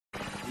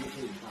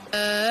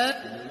What?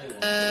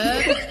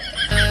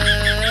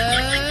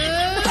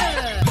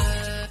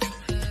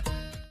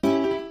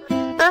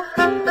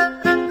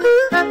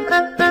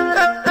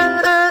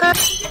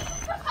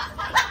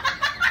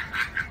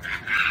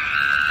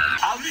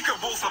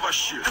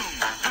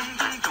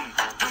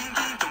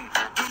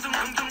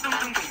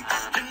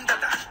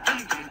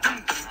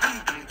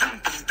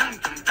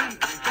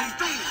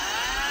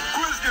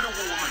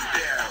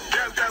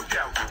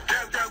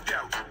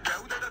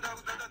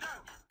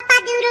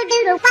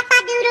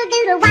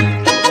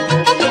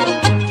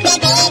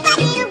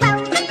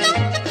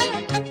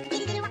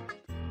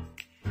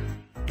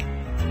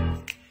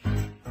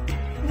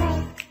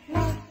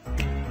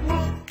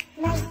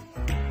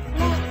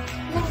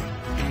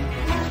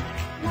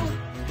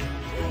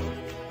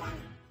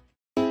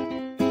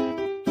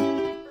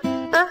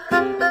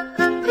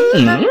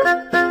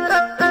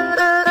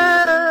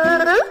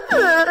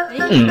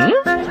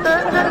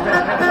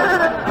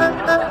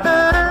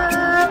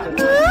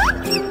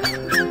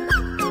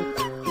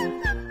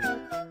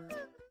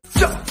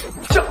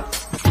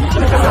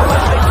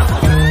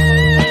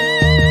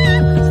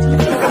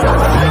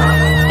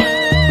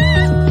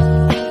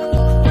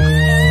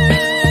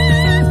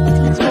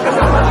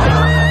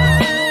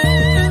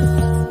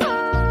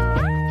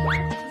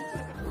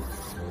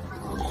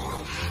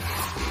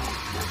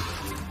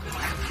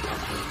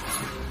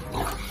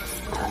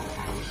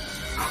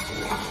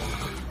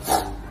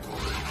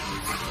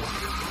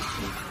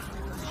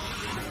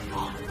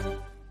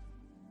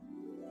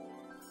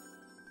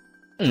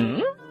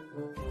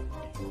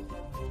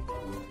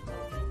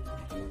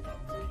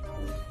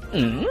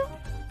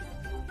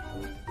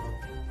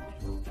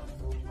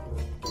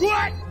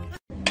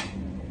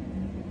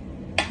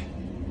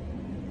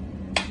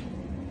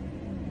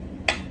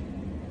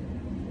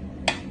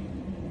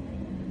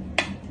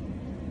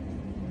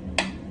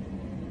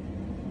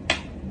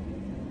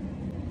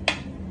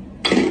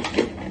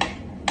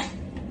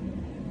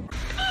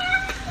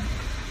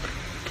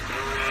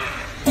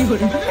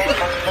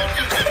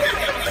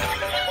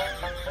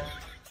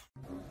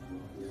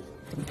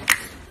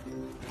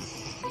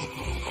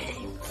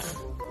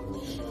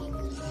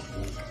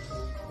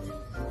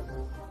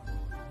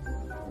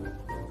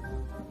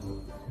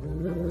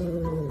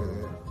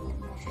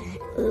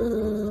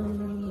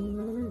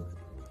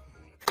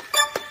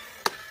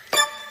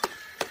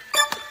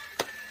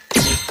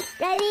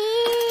 Ready,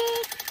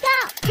 go!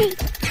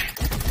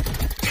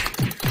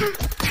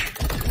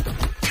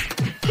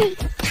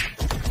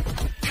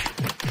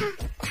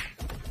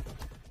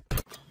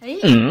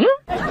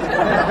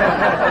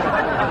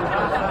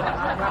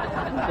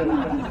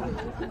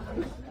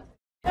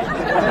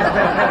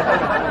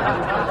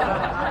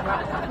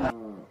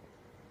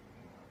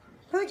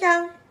 Hứa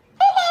chăng?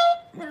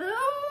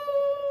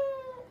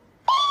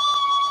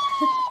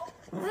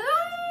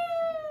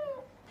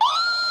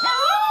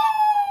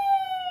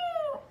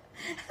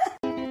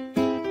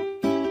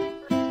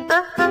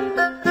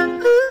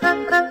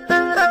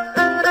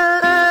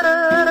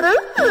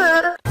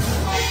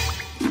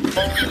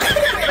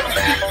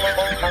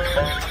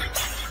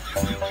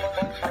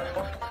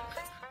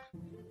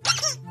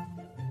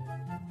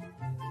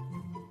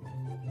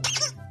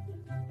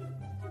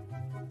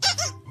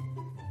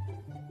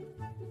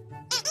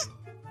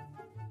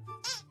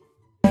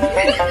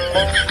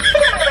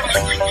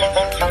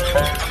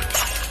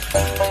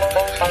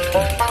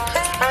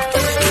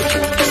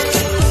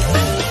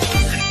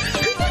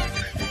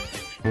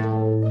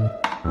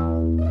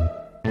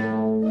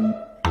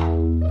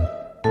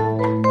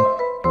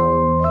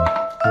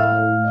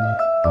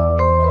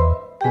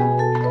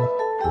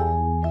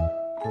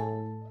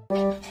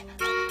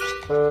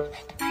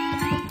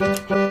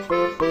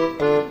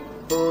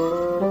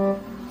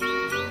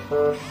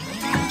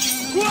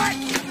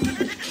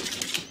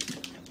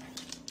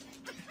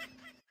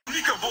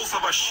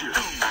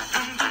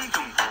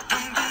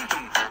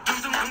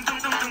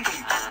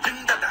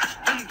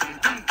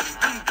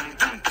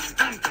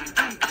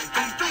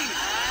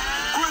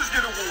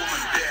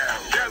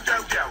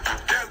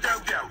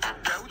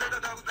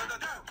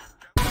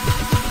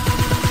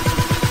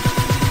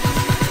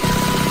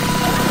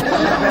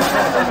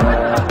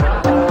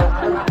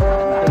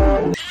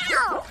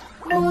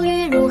沐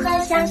浴如何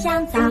香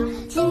香皂？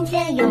今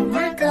天用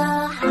哪个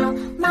好？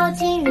毛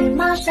巾、羽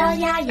毛、小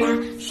鸭鸭，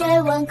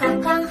水温刚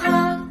刚好。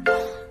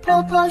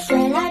泼泼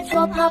水来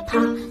搓泡泡，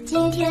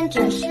今天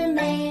真是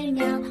美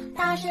妙。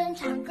大声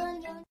唱歌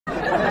扭。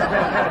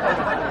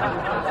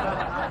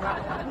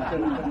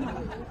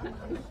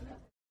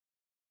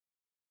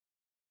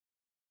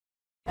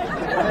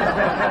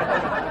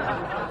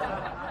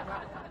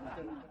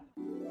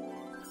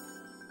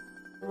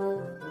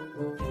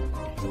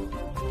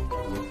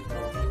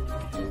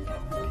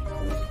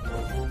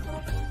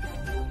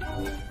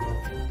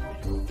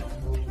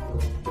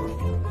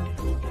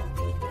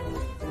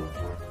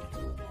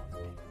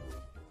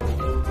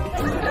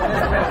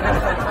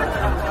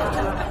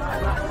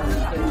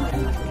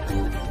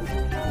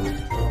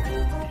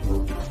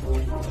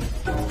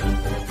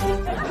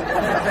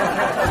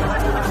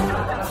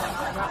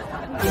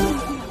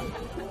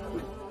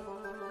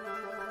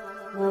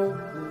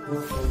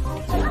What's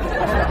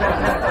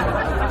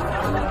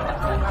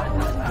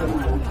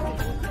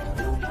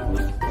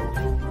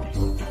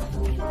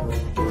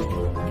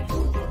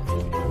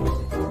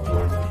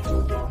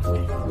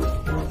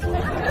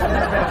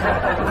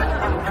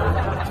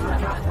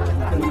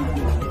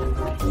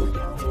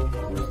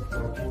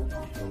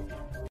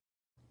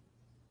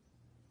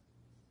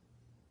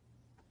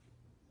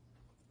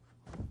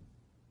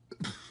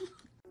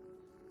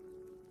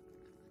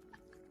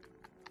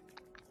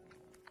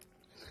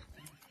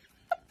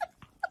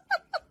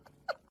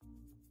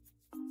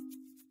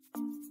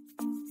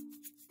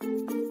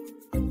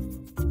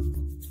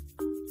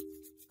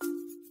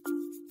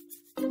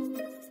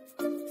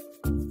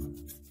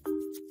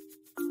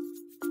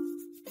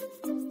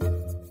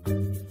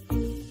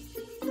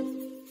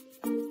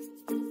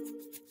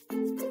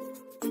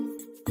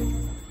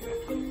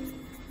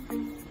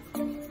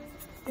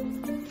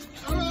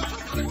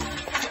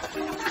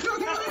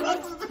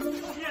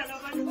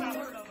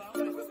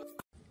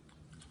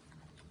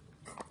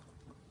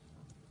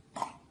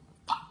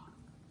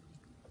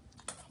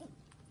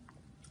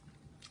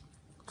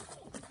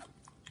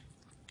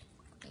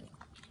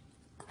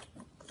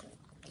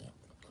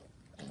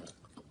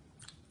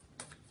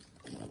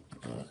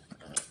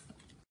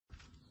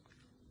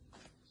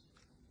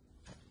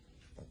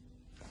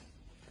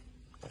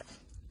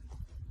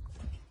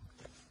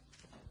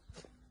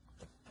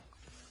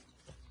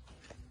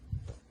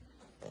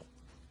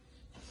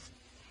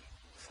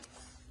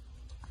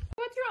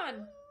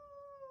wrong?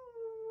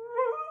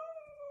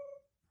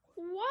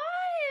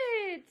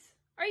 What?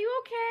 Are you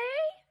okay?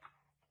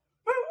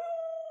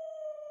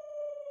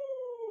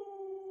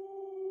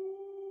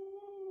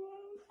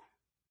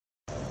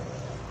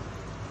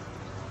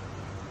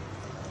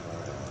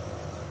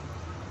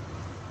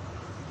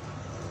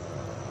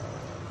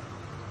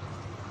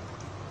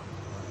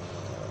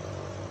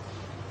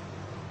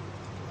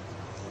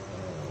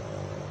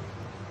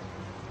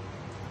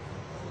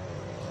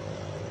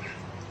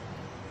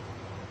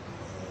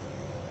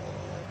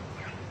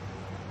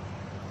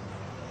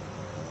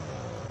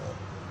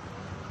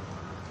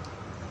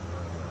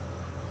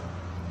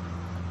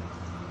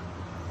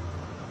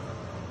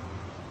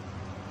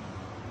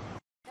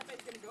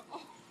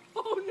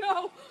 Oh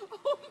no!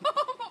 Oh,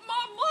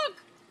 Mom, look!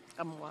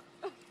 What?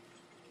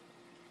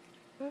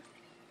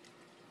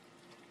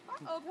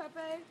 Uh-oh,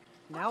 Pepe.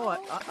 Now what?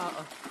 Oh,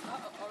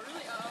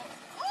 really?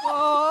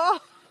 Oh.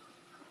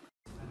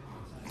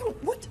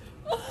 What?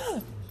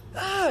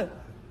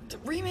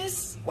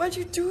 Remus, why'd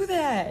you do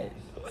that?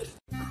 What?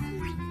 Oh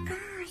my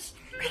gosh！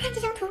 快看这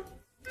张图，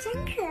真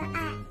可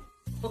爱。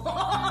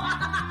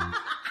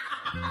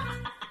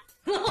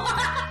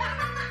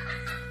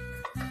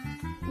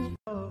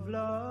Of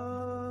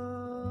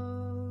love,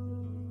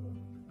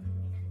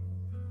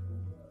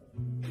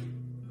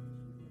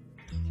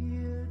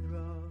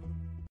 teardrop.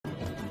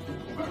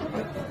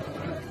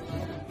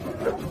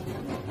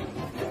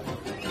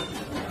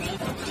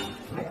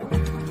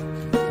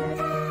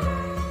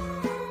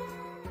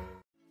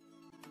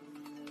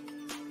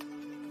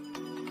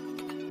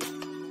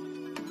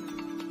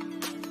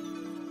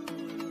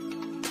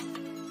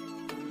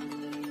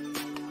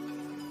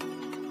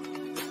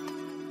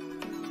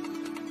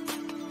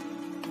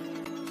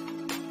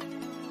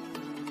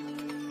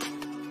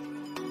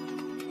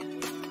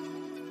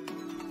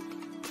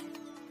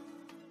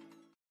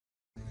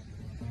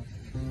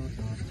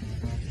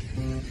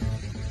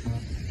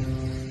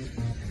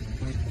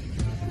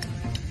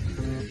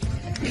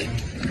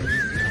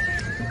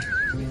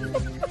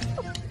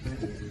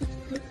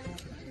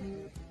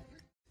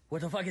 What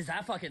the fuck is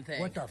that fucking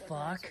thing? What the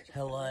fuck?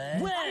 Hello?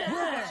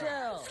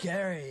 Chill.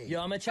 Scary. Yo,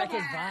 I'm gonna check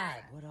his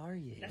vibe. What are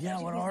you? Yeah,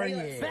 what are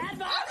you? Bad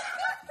vibe?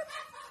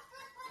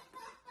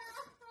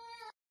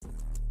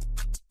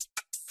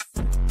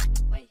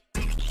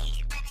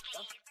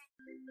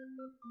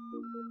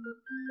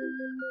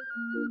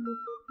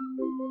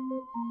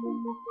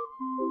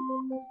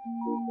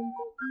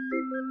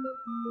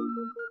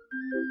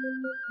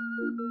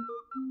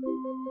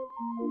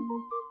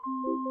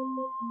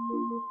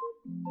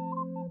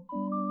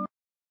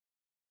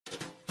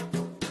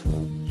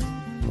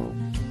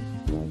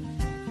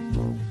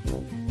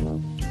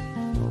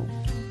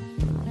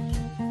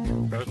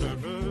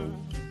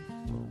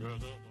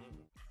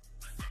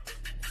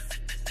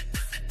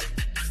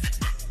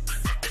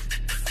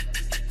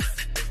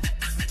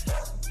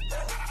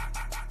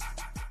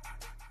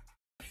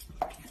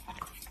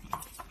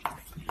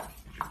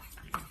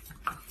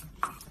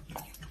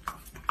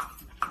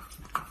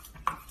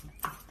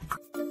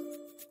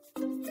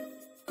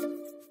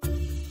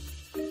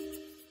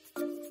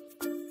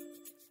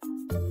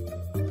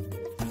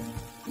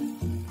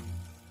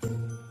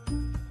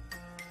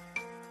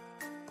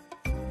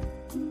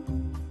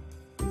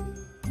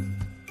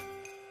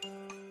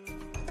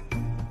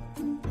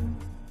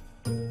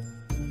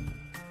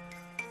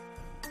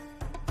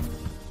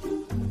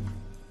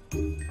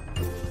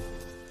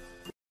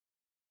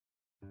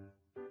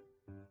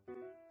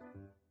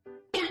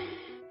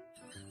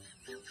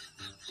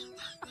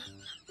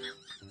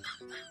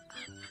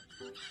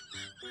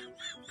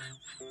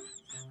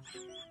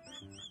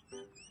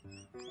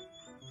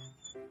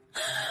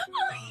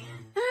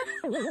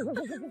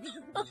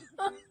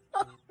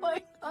 Oh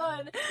my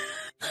god.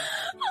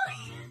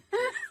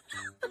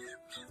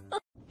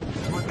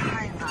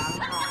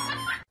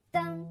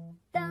 噔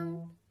噔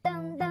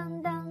噔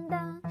噔噔噔，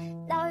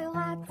老鹰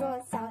化作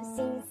小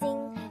星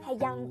星，海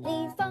洋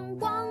里放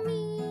光明。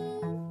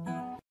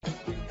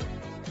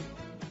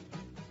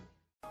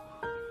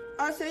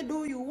I said,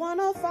 do you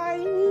wanna fight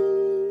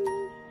me?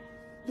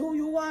 Do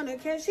you wanna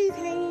catch these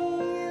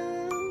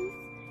hands?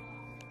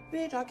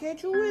 Bitch, I'll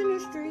catch you in the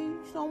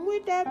streets. I'm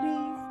with that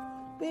beef.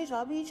 Bitch,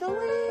 I'll beat your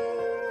ass.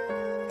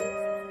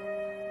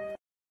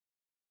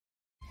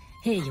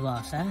 Here you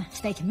are, sir.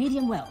 Steak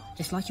medium well,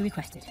 just like you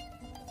requested.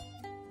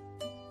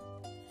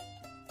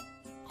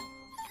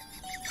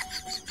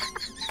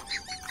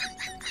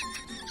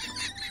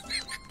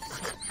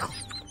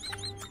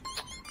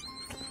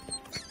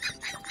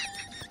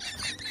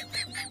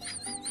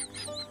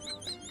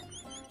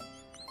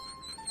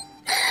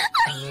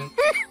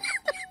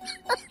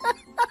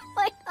 Oh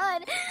my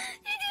god.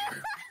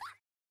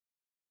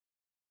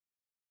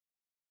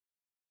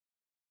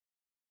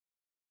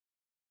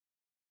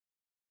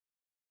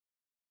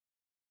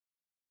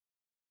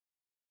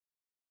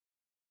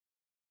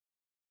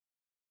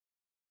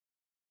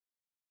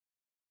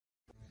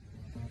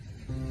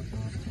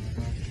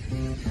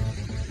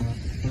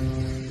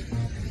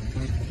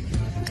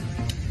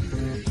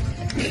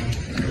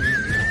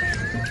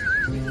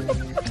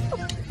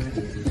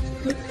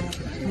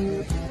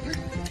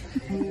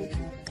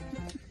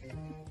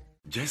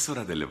 Ya es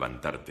hora de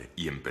levantarte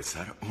y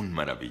empezar un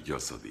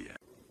maravilloso día.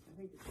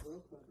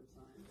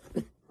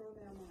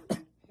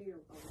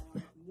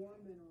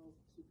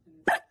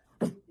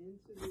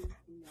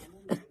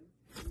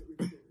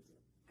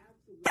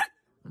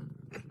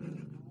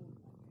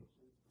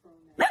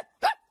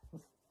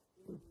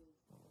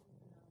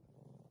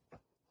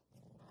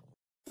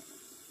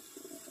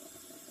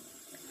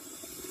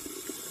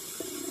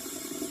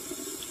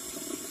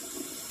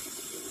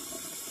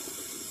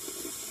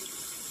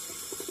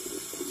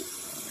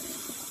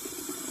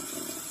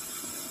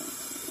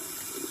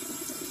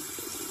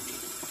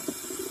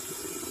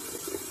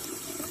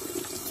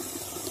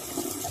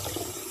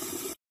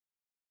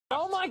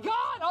 Oh my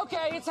God!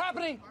 Okay, it's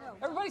happening.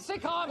 Everybody stay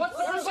calm. What's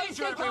the Everybody procedure,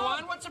 stay calm.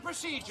 everyone? What's the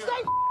procedure?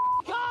 Stay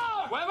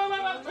calm! Wait.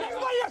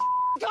 Everybody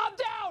calm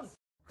down!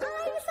 I'm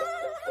so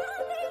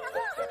happy,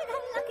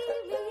 lucky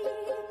me.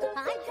 I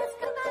just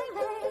go my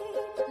way,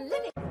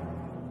 living.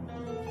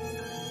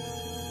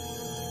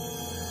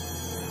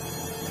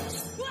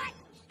 What?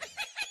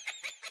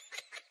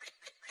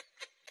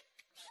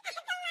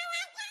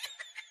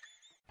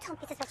 Don't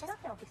be suspicious.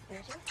 Don't be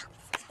suspicious.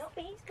 Don't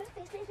be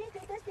suspicious.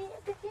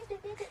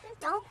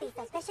 Don't be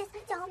suspicious.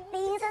 Don't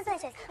be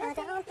suspicious.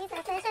 Don't be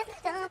suspicious.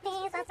 Don't be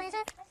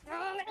suspicious.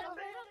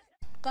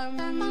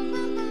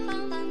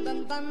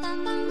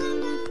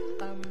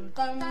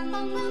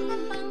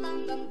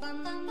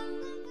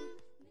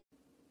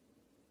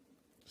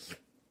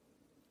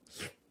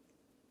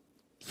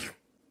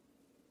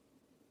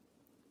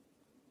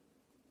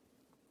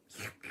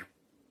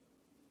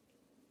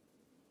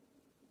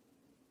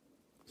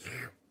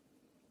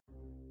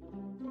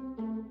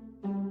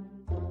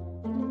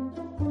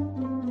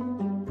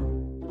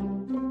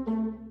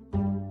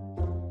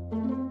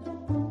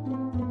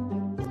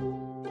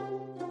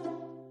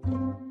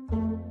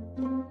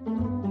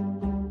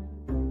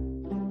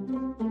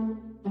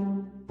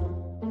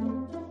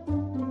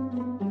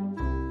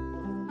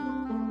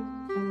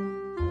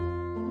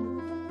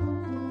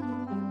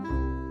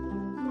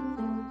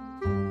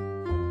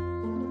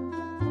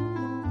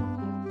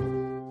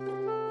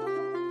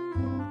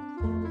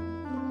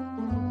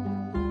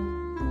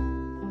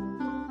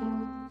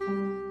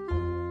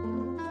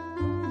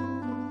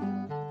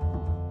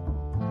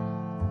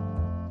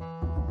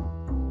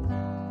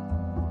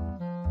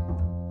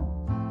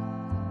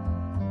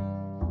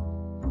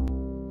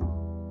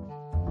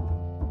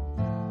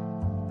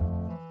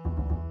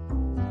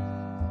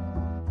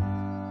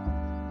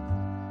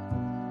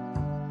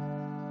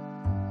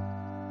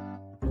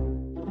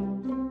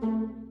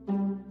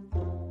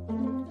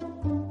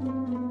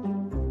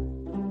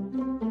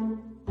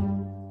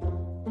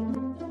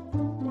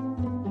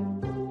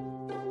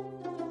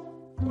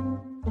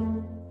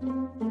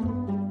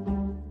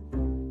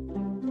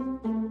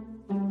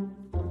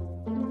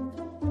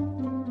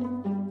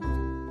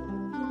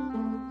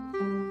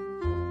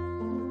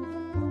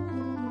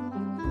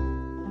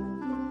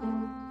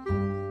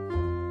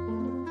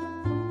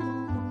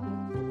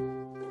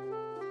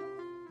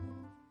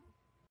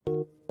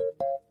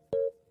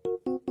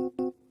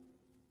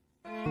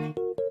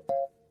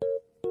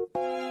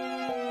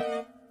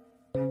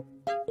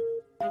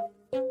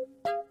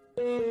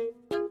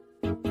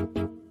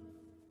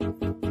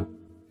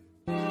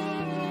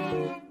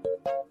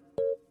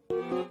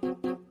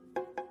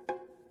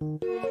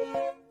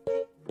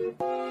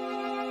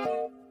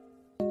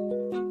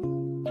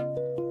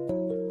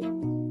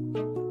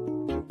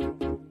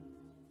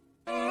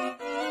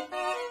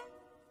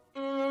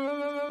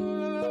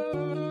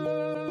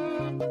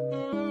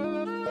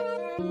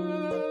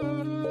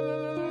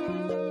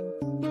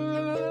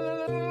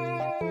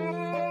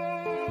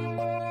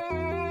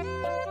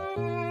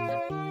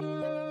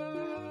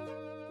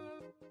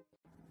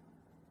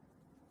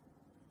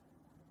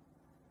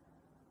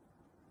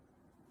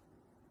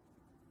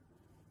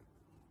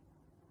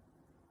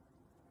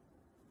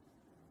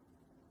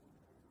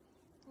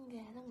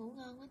 gà nó ngủ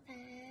ngon quá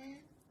ta.